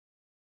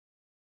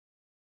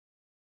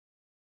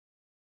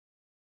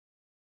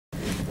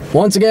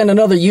Once again,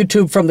 another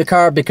YouTube from the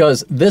car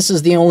because this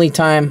is the only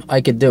time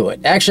I could do it.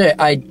 Actually,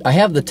 I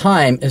have the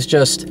time. It's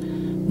just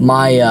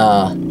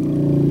my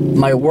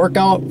my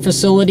workout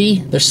facility.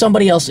 There's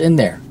somebody else in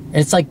there. And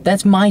it's like,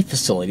 that's my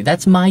facility.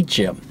 That's my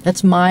gym.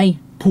 That's my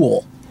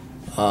pool.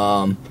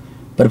 But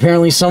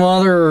apparently some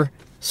other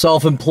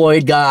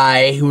self-employed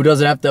guy who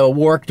doesn't have to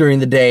work during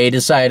the day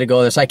decided to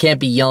go there. So I can't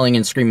be yelling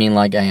and screaming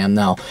like I am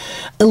now.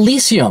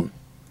 Elysium.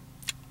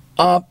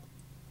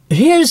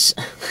 Here's...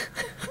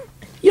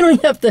 You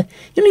don't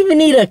even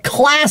need a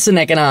class in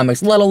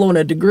economics, let alone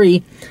a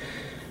degree.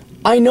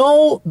 I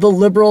know the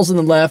liberals and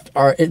the left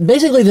are,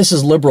 basically this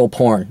is liberal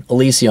porn,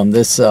 Elysium.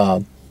 This,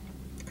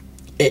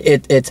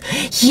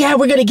 it's, yeah,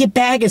 we're going to get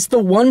back. It's the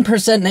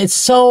 1%. And it's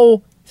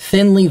so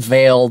thinly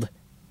veiled.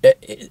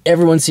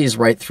 Everyone sees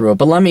right through it.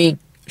 But let me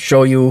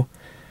show you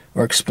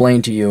or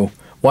explain to you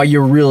why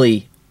you're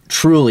really,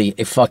 truly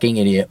a fucking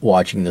idiot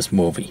watching this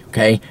movie,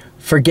 okay?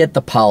 Forget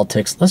the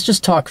politics. Let's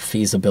just talk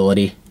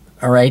feasibility,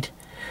 all right?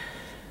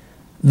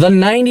 The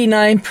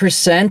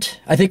 99%,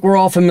 I think we're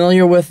all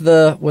familiar with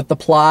the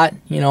plot,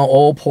 you know,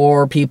 old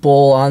poor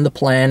people on the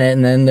planet,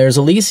 and then there's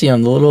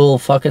Elysium, the little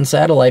fucking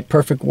satellite,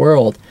 perfect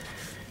world.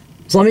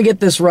 So let me get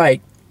this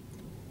right.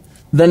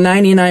 The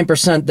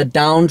 99%, the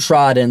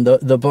downtrodden,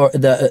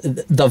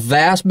 the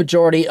vast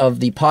majority of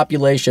the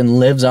population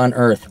lives on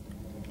Earth.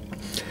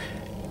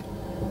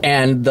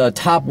 And the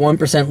top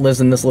 1% lives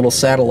in this little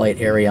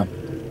satellite area.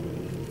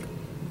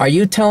 Are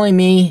you telling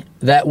me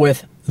that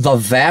with the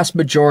vast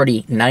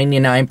majority,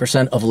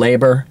 99% of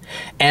labor,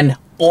 and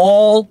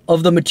all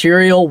of the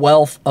material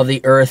wealth of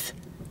the Earth,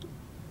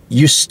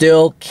 you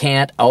still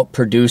can't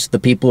outproduce the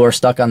people who are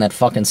stuck on that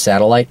fucking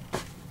satellite?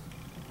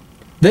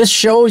 This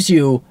shows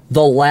you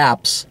the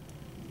lapse,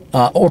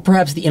 or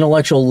perhaps the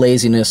intellectual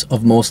laziness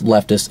of most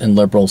leftists and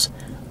liberals.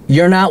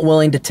 You're not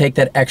willing to take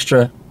that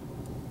extra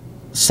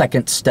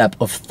second step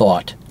of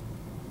thought.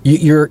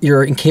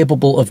 You're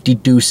incapable of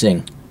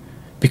deducing.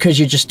 Because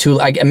you're just too,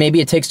 maybe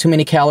it takes too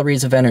many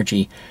calories of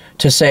energy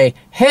to say,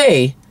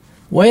 hey,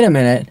 wait a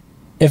minute,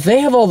 if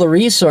they have all the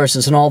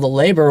resources and all the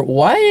labor,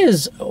 why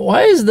is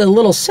the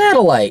little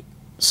satellite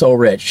so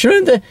rich?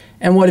 Shouldn't the,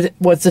 and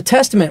what's a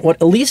testament, what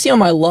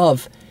Elysium I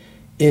love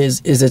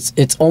is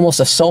it's almost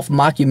a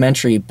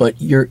self-mockumentary, but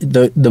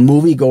the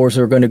moviegoers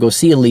who are going to go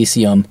see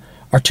Elysium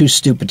are too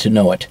stupid to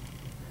know it.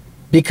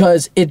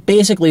 Because it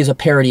basically is a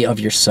parody of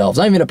yourselves.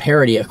 Not even a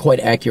parody, a quite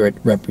accurate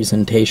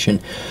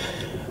representation.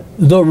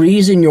 The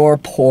reason you're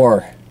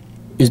poor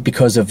is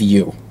because of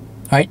you.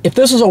 Right? If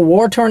this was a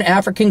war-torn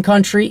African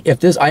country,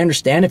 I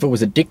understand if it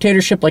was a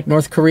dictatorship like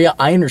North Korea,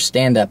 I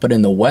understand that. But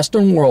in the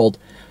Western world,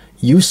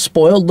 you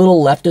spoiled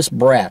little leftist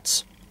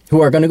brats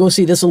who are going to go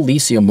see this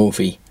Elysium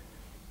movie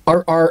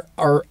are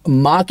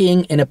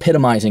mocking and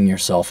epitomizing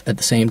yourself at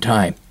the same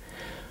time.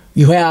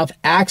 You have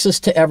access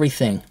to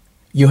everything.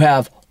 You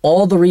have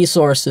all the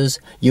resources.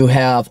 You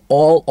have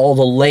all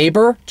the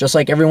labor, just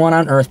like everyone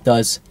on Earth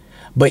does.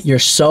 But you're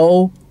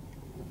so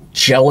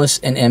jealous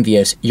and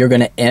envious, you're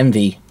going to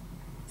envy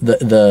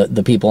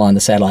the people on the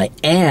satellite,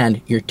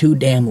 and you're too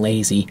damn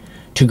lazy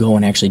to go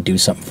and actually do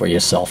something for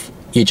yourself.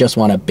 You just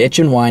want to bitch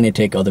and whine and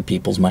take other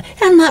people's money.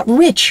 I'm not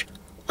rich.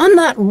 I'm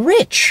not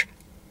rich.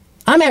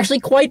 I'm actually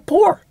quite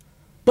poor.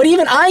 But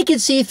even I can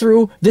see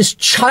through this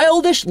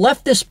childish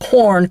leftist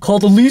porn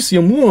called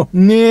Elysium. What?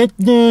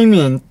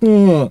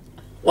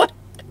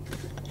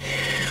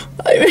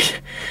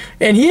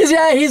 And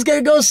he's going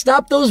to go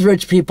stop those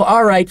rich people.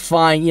 All right,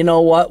 fine. You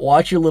know what?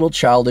 Watch your little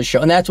childish show.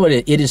 And that's what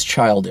it is,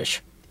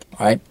 childish.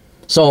 All right?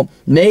 So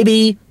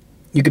maybe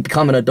you could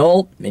become an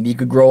adult. Maybe you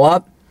could grow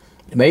up.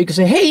 Maybe you could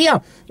say, hey, yeah,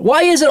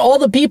 why is it all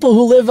the people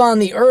who live on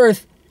the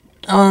Earth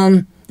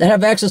that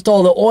have access to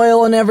all the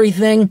oil and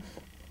everything,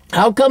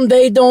 how come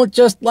they don't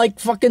just, like,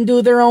 fucking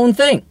do their own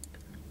thing?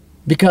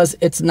 Because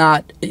it's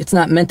not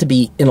meant to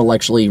be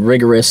intellectually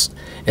rigorous.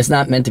 It's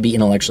not meant to be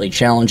intellectually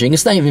challenging.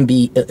 It's not even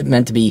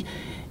meant to be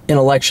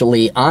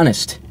intellectually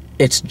honest.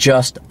 It's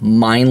just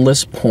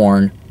mindless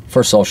porn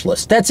for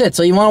socialists. That's it.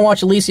 So you want to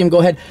watch Elysium, go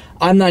ahead.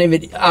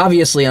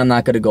 Obviously I'm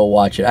not going to go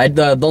watch it.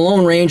 The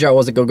Lone Ranger I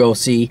wasn't going to go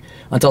see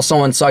until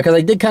someone saw it, because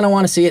I did kind of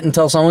want to see it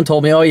until someone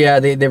told me, oh yeah,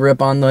 they rip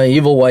on the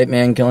evil white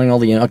man killing all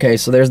the, okay,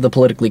 so there's the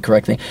politically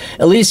correct thing.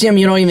 Elysium,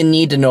 you don't even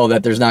need to know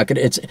that there's not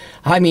going to,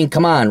 I mean,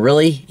 come on,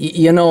 really?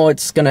 You know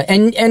it's going to,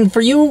 and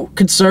for you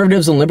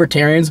conservatives and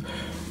libertarians,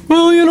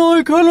 well, you know,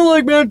 I kind of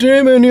like Matt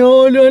Damon, you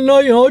know, and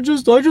I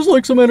just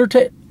like some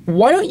entertainment.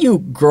 Why don't you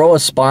grow a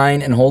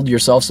spine and hold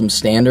yourself some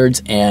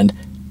standards and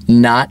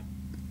not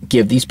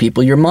give these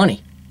people your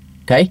money,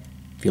 okay?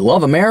 If you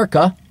love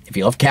America, if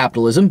you love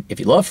capitalism, if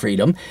you love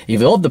freedom,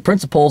 if you love the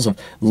principles of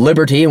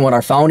liberty and what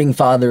our founding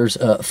fathers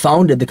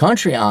founded the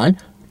country on,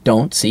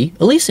 don't see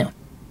Elysium.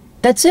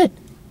 That's it,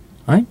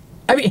 all right?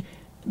 I mean,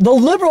 the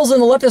liberals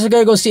and the leftists are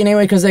going to go see it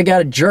anyway because they got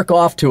to jerk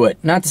off to it.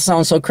 Not to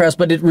sound so crass,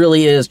 but it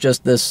really is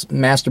just this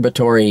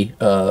masturbatory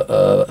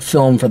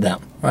film for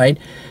them, right?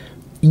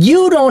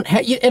 You don't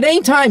have, at any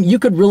time, you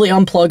could really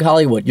unplug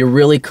Hollywood. You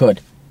really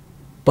could.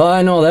 But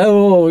I know that,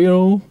 oh, you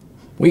know,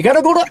 We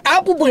gotta go to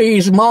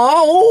Applebee's, Ma.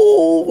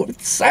 Oh,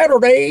 it's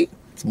Saturday.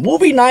 It's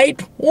movie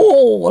night.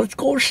 Oh, let's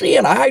go see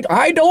it.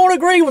 I don't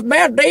agree with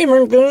Matt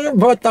Damon,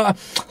 but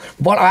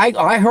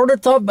I heard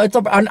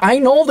and I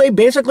know they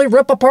basically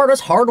rip apart us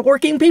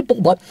hardworking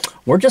people, but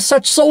we're just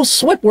we're so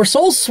swipple,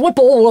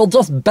 we'll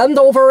just bend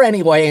over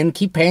anyway and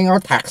keep paying our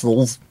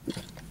taxes.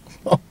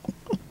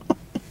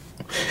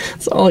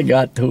 That's all I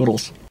got,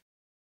 Toodles.